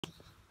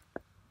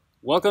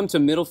Welcome to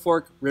Middle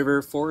Fork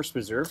River Forest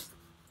Preserve,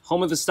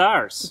 home of the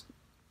stars.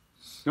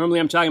 Normally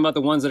I'm talking about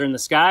the ones that are in the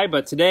sky,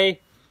 but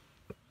today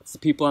it's the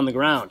people on the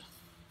ground.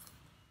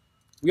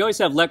 We always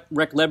have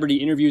rec celebrity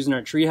interviews in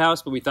our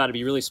treehouse, but we thought it'd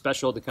be really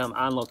special to come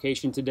on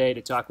location today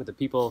to talk with the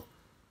people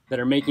that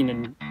are making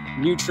a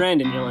new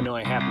trend in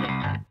Illinois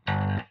happening.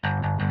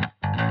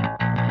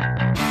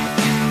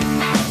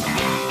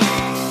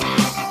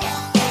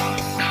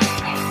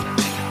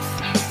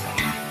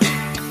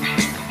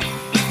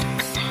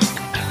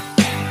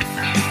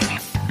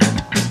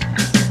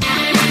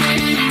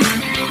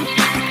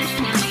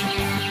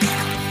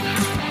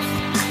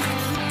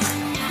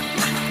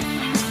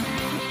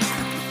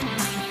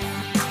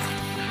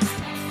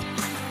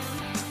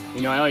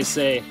 You know, I always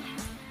say,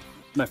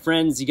 my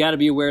friends, you got to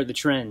be aware of the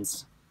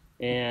trends.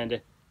 And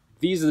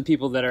these are the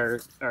people that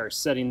are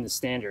setting the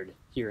standard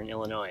here in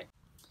Illinois.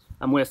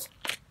 I'm with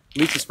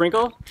Lisa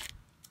Sprinkle,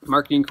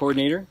 marketing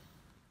coordinator,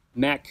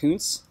 Matt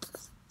Kuntz,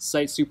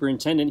 site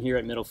superintendent here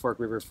at Middle Fork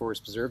River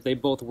Forest Preserve. They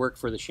both work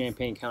for the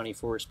Champaign County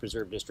Forest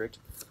Preserve District.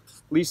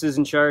 Lisa's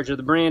in charge of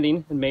the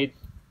branding and made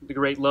the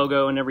great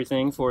logo and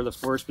everything for the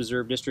Forest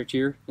Preserve District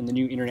here in the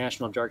new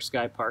International Dark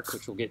Sky Park,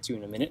 which we'll get to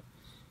in a minute.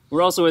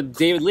 We're also with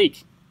David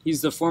Leake.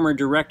 He's the former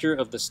director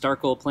of the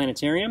Starkville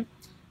Planetarium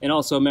and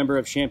also a member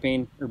of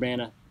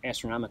Champaign-Urbana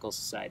Astronomical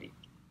Society.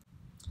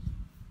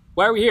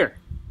 Why are we here?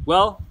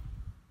 Well,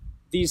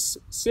 these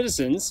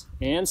citizens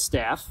and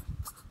staff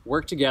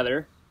work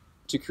together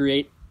to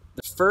create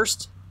the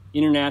first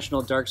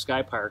International Dark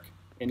Sky Park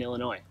in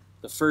Illinois,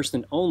 the first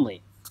and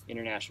only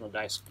International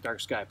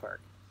Dark Sky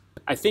Park.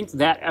 I think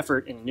that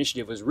effort and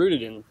initiative was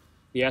rooted in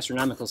the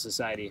Astronomical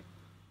Society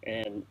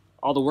and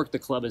all the work the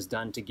club has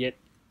done to get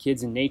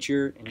kids in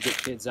nature and get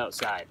kids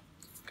outside.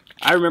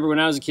 I remember when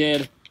I was a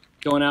kid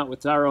going out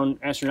with our own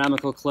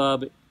astronomical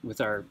club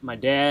with my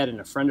dad and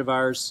a friend of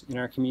ours in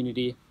our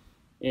community,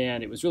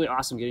 and it was really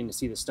awesome getting to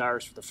see the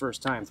stars for the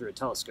first time through a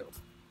telescope.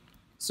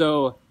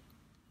 So,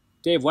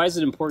 Dave, why is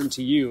it important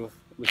to you,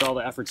 with all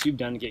the efforts you've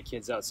done to get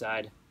kids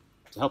outside,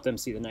 to help them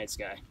see the night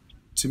sky?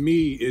 To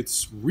me,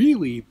 it's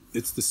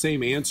the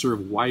same answer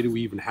of why do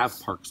we even have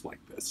parks like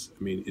this?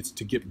 I mean, it's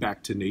to get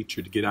back to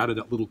nature, to get out of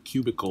that little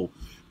cubicle,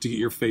 to get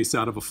your face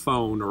out of a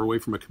phone or away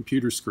from a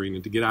computer screen,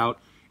 and to get out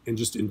and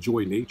just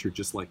enjoy nature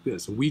just like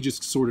this. And we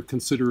just sort of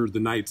consider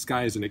the night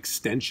sky as an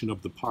extension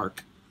of the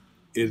park.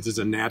 It is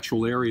a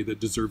natural area that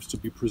deserves to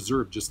be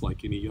preserved just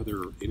like any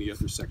other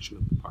section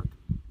of the park.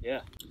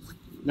 Yeah.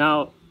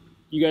 Now,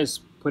 you guys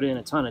put in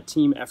a ton of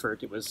team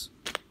effort. It was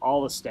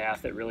all the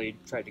staff that really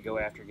tried to go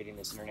after getting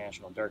this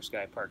International Dark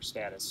Sky Park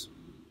status.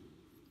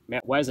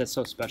 Matt, why is that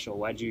so special?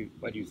 Why do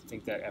you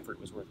think that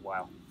effort was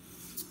worthwhile?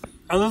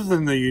 Other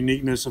than the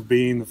uniqueness of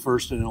being the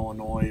first in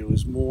Illinois, it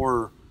was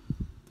more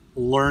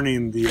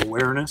learning the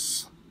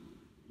awareness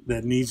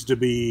that needs to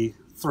be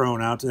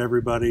thrown out to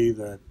everybody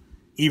that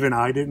even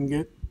I didn't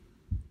get.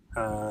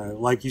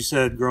 Like you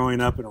said,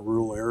 growing up in a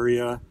rural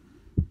area,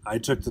 I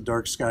took the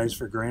dark skies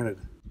for granted.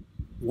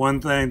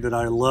 One thing that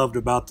I loved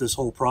about this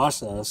whole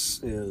process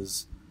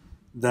is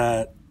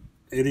that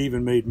it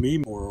even made me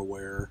more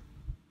aware,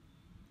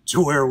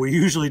 to where we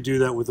usually do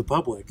that with the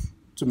public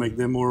to make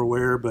them more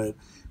aware, but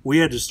we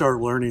had to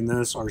start learning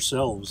this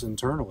ourselves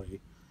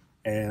internally,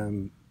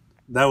 and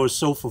that was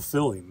so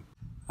fulfilling.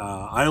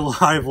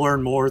 I've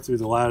learned more through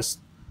the last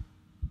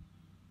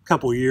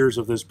couple years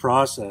of this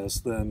process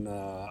than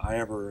I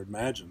ever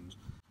imagined.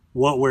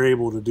 What we're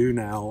able to do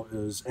now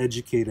is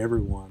educate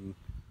everyone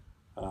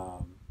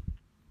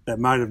that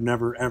might have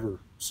never ever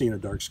seen a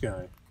dark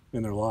sky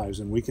in their lives,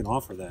 and we can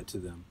offer that to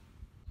them.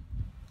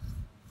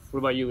 What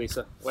about you,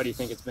 Lisa? Why do you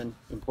think it's been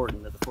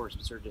important that the Forest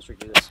Preserve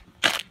District do this?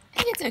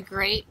 I think it's a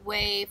great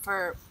way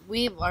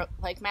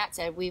like Matt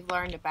said, we've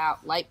learned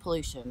about light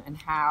pollution and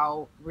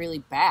how really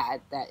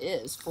bad that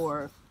is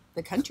for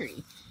the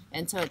country.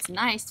 And so it's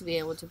nice to be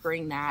able to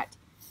bring that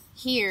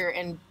here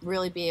and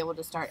really be able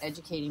to start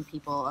educating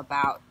people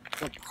about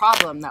the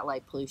problem that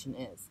light pollution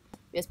is.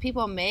 Because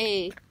people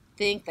may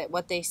think that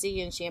what they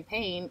see in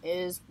Champaign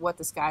is what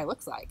the sky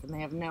looks like, and they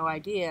have no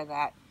idea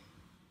that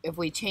if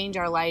we change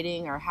our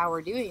lighting or how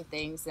we're doing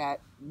things, that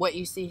what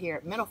you see here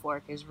at Middle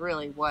Fork is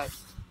really what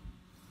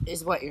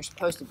you're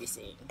supposed to be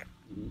seeing.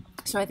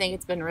 So I think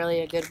it's been really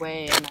a good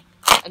way and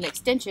an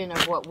extension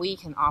of what we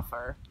can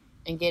offer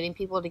in getting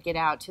people to get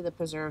out to the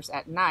preserves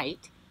at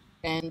night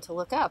and to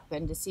look up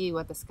and to see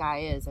what the sky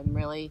is and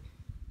really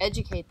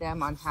educate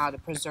them on how to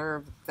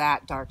preserve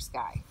that dark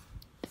sky.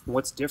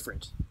 What's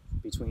different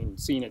between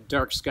seeing a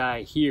dark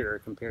sky here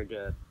compared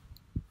to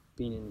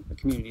being in a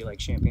community like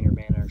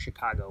Champaign-Urbana or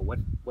Chicago? What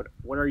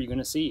are you going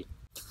to see?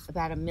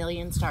 About 1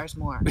 million stars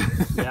more.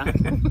 Yeah?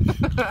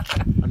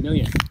 1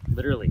 million,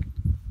 literally.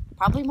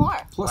 Probably more.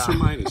 Plus or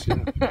minus,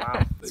 yeah.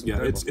 Wow.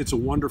 Yeah, it's a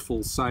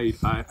wonderful site.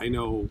 I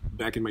know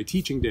back in my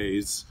teaching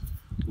days,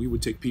 we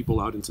would take people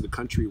out into the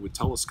country with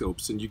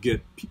telescopes, and you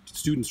get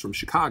students from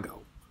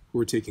Chicago who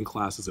were taking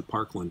classes at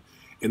Parkland,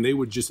 and they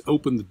would just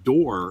open the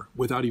door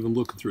without even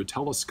looking through a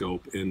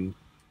telescope and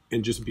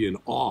just be in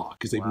awe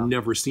because they've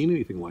never seen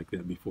anything like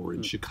that before.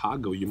 In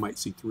Chicago, you might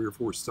see 3 or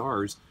 4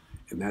 stars,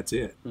 and that's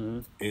it.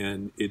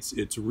 And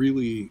it's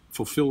really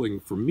fulfilling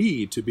for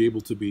me to be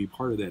able to be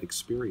part of that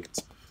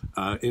experience.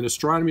 In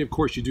astronomy, of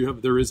course,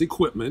 there is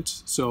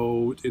equipment.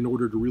 So in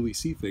order to really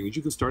see things,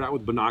 you can start out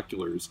with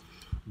binoculars.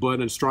 But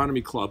an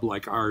astronomy club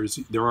like ours,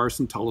 there are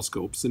some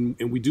telescopes, and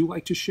we do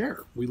like to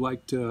share. We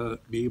like to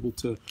be able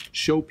to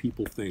show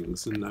people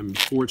things, and I'm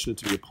fortunate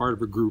to be a part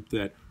of a group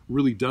that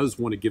really does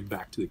want to give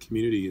back to the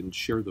community and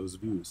share those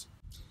views.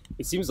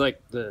 It seems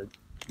like the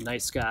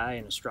night sky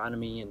and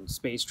astronomy and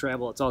space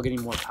travel, it's all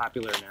getting more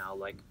popular now.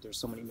 Like, there's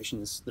so many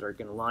missions that are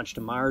going to launch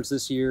to Mars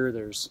this year.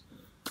 There's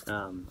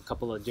a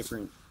couple of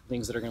different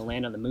things that are going to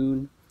land on the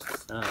moon.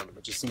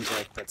 It just seems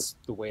like that's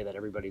the way that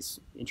everybody's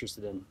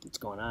interested in what's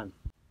going on.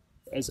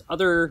 As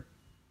other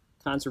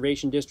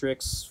conservation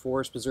districts,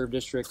 forest preserve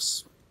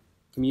districts,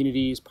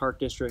 communities, park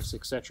districts,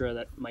 etc.,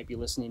 that might be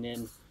listening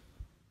in,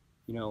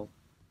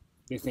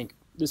 they think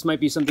this might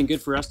be something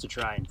good for us to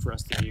try and for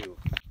us to do.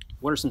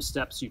 What are some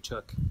steps you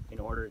took in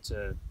order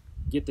to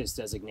get this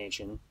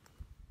designation?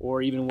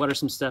 Or even what are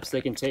some steps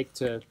they can take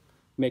to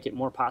make it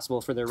more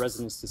possible for their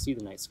residents to see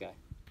the night sky?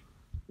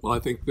 Well, I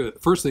think the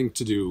first thing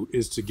to do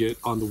is to get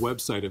on the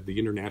website of the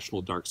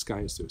International Dark Sky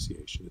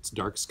Association. It's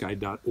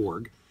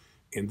darksky.org.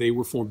 And they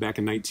were formed back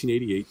in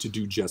 1988 to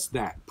do just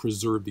that,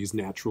 preserve these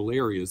natural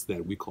areas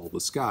that we call the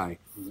sky.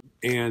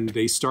 And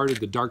they started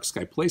the Dark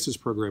Sky Places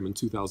program in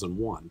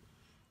 2001.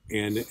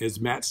 And as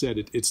Matt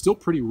said, it's still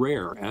pretty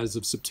rare. As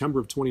of September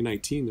of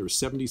 2019, there were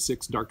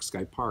 76 dark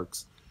sky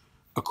parks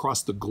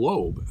across the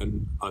globe,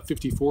 and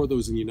 54 of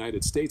those in the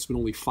United States, but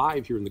only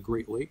 5 here in the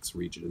Great Lakes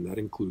region, and that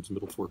includes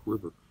Middle Fork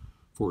River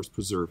Forest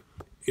Preserve.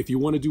 If you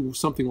want to do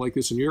something like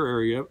this in your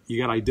area, you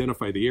got to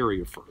identify the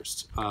area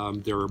first.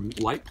 There are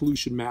light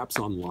pollution maps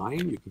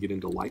online. You can get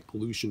into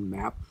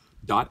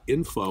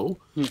lightpollutionmap.info,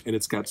 and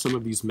it's got some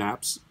of these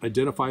maps.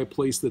 Identify a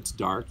place that's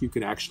dark. You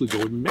can actually go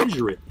and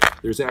measure it.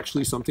 There's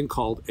actually something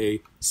called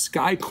a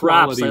sky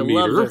quality meter.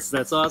 I love this.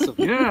 That's awesome.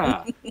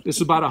 Yeah. It's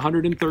about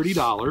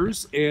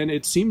 $130, and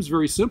it seems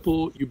very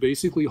simple. You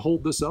basically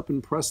hold this up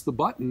and press the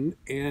button,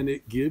 and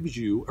it gives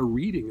you a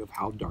reading of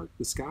how dark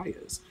the sky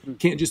is. You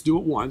can't just do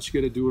it once. You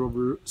got to do it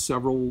over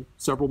several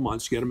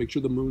months. You got to make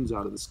sure the moon's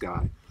out of the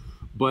sky.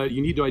 But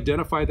you need to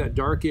identify that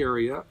dark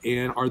area,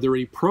 and are there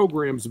any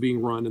programs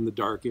being run in the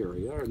dark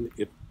area? And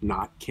if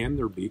not, can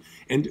there be?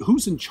 And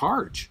who's in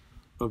charge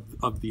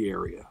of the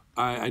area?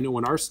 I know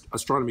when our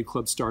astronomy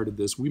club started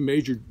this, we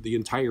measured the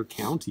entire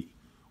county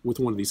with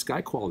one of these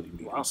sky quality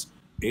meters. Wow.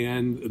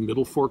 And the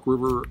Middle Fork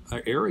River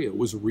area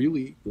was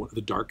really one of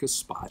the darkest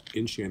spot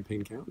in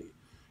Champaign County.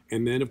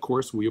 And then, of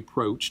course, we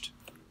approached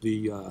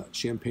the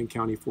Champaign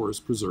County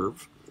Forest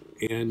Preserve,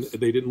 and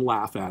they didn't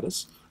laugh at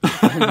us.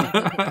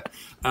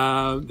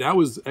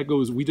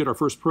 We did our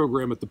first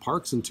program at the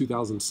parks in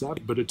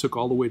 2007, but it took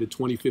all the way to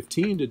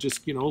 2015 to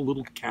just, a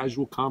little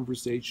casual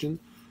conversation.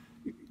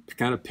 It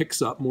kind of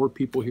picks up, more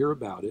people hear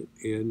about it.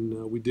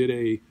 And we did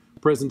a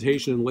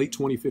presentation in late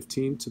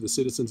 2015 to the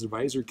Citizens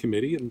Advisory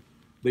Committee, and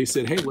they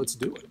said, hey, let's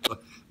do it.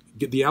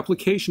 The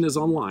application is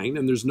online,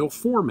 and there's no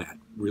format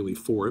really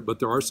for it, but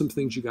there are some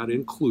things you got to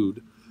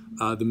include.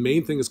 The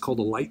main thing is called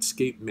a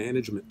lightscape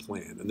management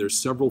plan, and there's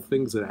several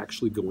things that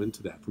actually go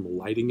into that, from a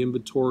lighting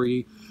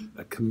inventory,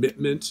 a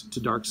commitment to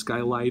dark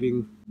sky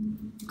lighting,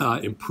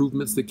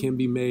 improvements that can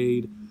be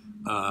made,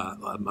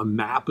 a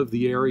map of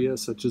the area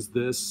such as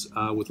this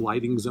with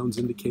lighting zones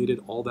indicated.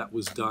 All that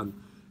was done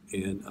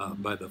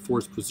by the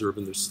Forest Preserve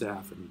and their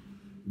staff, and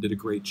did a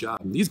great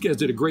job. And these guys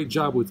did a great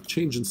job with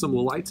changing some of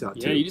the lights out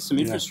too. Yeah, you did some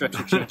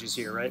infrastructure changes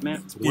here, right,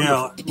 Matt?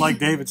 Yeah, like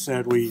David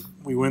said, we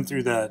went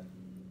through that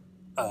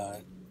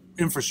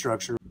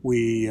infrastructure.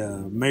 We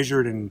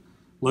measured and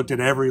looked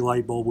at every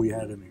light bulb we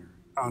had in here,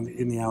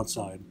 in the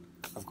outside,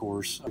 of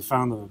course. I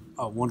found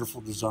a wonderful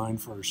design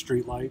for our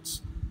street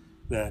lights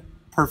that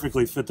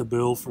perfectly fit the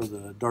bill for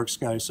the Dark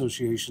Sky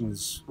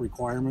Association's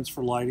requirements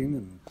for lighting.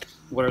 And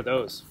what are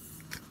those?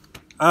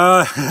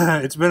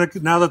 It's been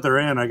now that they're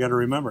in, I got to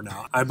remember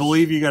now. I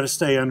believe you got to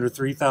stay under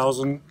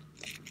 3,000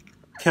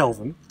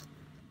 Kelvin.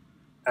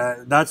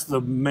 That's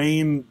a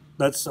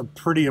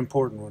pretty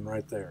important one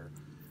right there.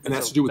 And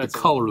that's to do with the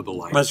color of the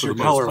light. That's your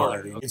color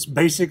lighting. It's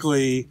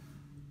basically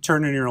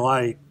turning your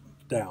light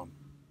down.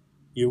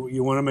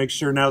 You want to make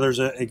sure now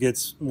it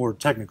gets more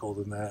technical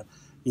than that.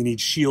 You need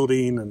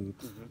shielding and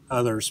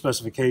other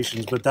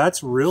specifications, but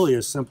that's really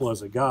as simple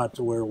as it got,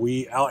 to where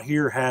we out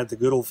here had the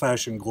good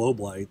old-fashioned globe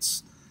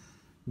lights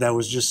that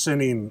was just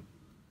sending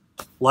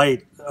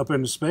light up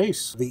into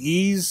space. The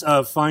ease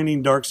of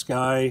finding dark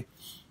sky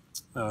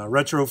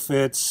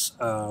retrofits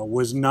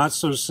was not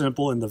so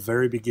simple in the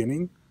very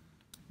beginning,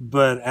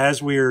 but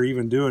as we were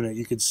even doing it,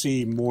 you could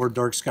see more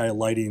dark sky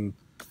lighting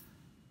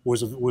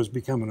was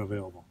becoming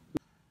available.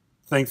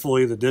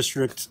 Thankfully, the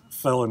district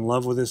fell in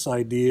love with this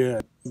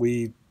idea.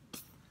 We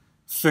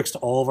fixed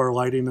all of our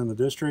lighting in the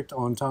district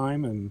on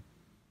time and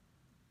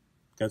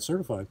got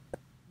certified.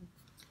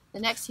 The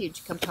next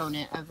huge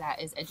component of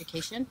that is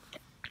education.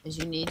 is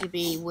you need to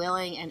be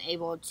willing and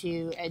able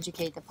to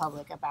educate the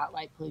public about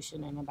light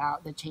pollution and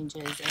about the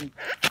changes and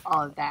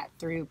all of that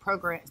through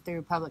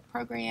public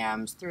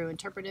programs, through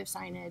interpretive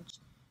signage,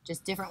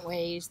 just different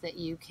ways that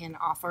you can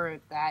offer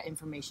that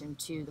information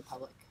to the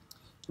public.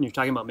 And you're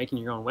talking about making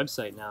your own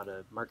website now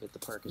to market the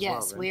park as well,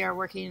 Yes, right? we are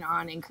working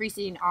on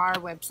increasing our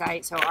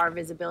website, so our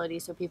visibility,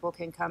 so people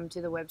can come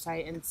to the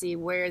website and see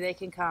where they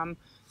can come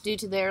due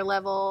to their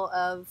level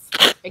of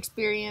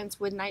experience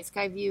with night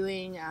sky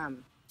viewing.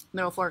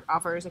 Middle Fork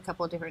offers a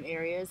couple of different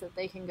areas that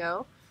they can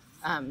go.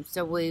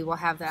 So we will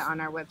have that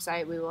on our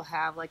website. We will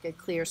have like a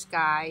clear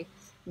sky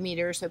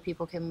meter so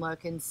people can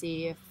look and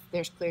see if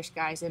there's clear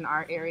skies in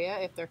our area,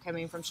 if they're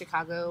coming from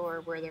Chicago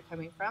or where they're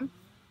coming from.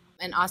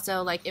 And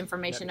also like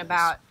information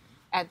about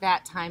at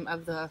that time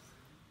of the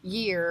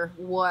year,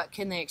 what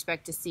can they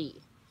expect to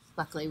see.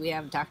 Luckily, we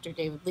have Dr.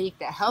 David Leake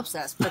that helps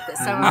us put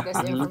some of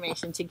this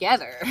information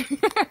together.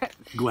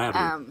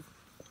 Gladly.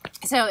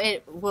 So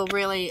it will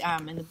really,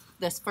 in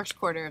this first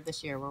quarter of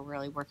this year, we're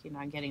really working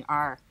on getting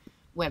our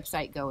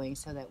website going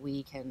so that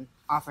we can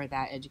offer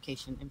that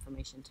education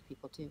information to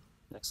people too.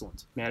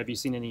 Excellent. Matt, have you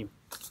seen any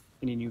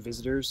new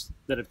visitors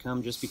that have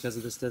come just because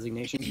of this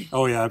designation?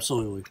 Oh yeah,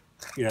 absolutely.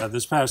 Yeah,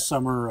 this past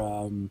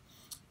summer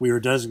we were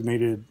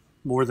designated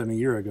more than a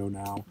year ago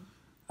now,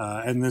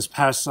 and this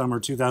past summer,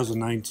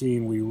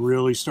 2019, we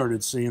really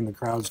started seeing the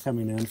crowds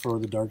coming in for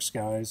the dark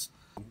skies.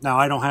 Now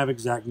I don't have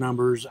exact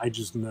numbers. I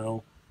just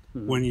know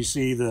when you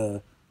see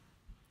the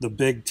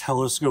big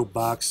telescope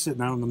box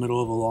sitting out in the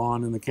middle of a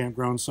lawn in the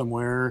campground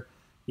somewhere,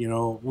 you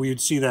know, we'd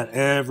see that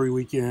every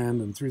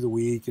weekend and through the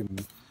week,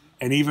 and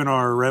even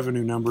our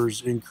revenue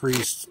numbers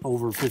increased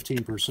over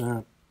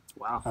 15%.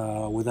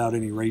 Wow. Without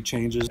any rate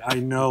changes. I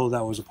know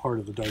that was a part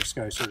of the dark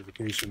sky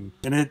certification,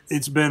 and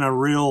it's been a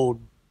real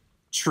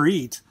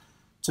treat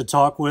to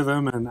talk with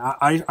them, and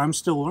I'm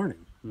still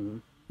learning.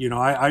 You know,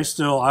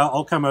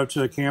 I'll come up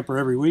to a camper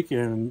every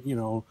weekend, and, you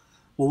know,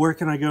 well, where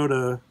can I go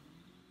to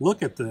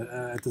look at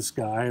the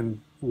sky,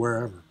 and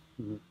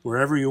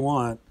wherever you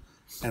want,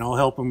 and I'll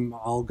help them.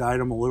 I'll guide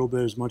them a little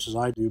bit as much as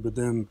I do, but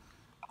then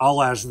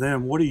I'll ask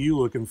them, what are you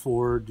looking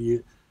for?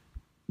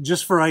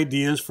 Just for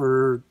ideas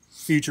for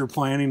future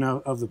planning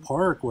of the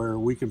park, where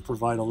we can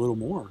provide a little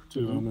more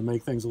to them and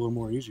make things a little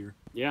more easier.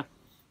 Yeah,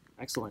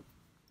 excellent.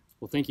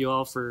 Well, thank you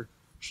all for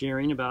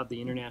sharing about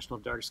the International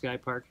Dark Sky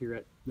Park here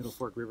at Middle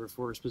Fork River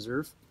Forest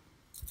Preserve.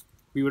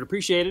 We would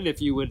appreciate it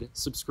if you would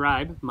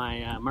subscribe.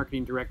 My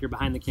marketing director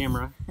behind the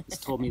camera has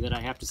told me that I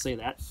have to say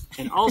that.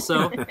 And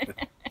also,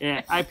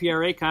 at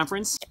IPRA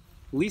conference,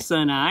 Lisa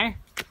and I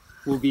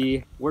will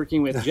be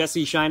working with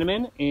Jarrod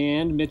Scheunemann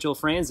and Mitchell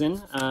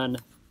Franzen on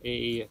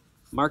a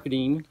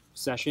marketing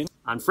session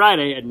on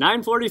Friday at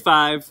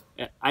 9:45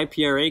 at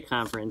IPRA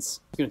conference.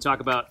 We're going to talk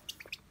about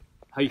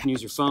how you can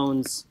use your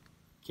phones,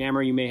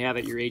 camera you may have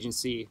at your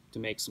agency to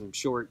make some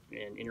short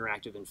and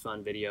interactive and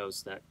fun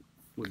videos that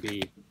would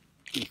be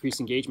increase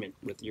engagement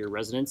with your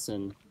residents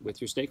and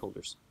with your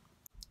stakeholders.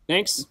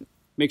 Thanks.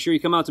 Make sure you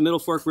come out to Middle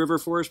Fork River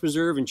Forest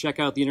Preserve and check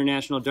out the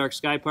International Dark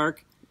Sky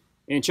Park,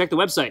 and check the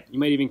website. You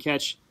might even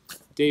catch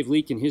Dave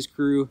Leake and his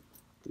crew,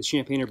 the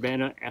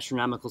Champaign-Urbana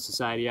Astronomical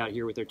Society, out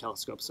here with their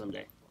telescopes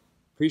someday.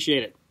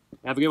 Appreciate it.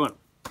 Have a good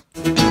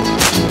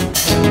one.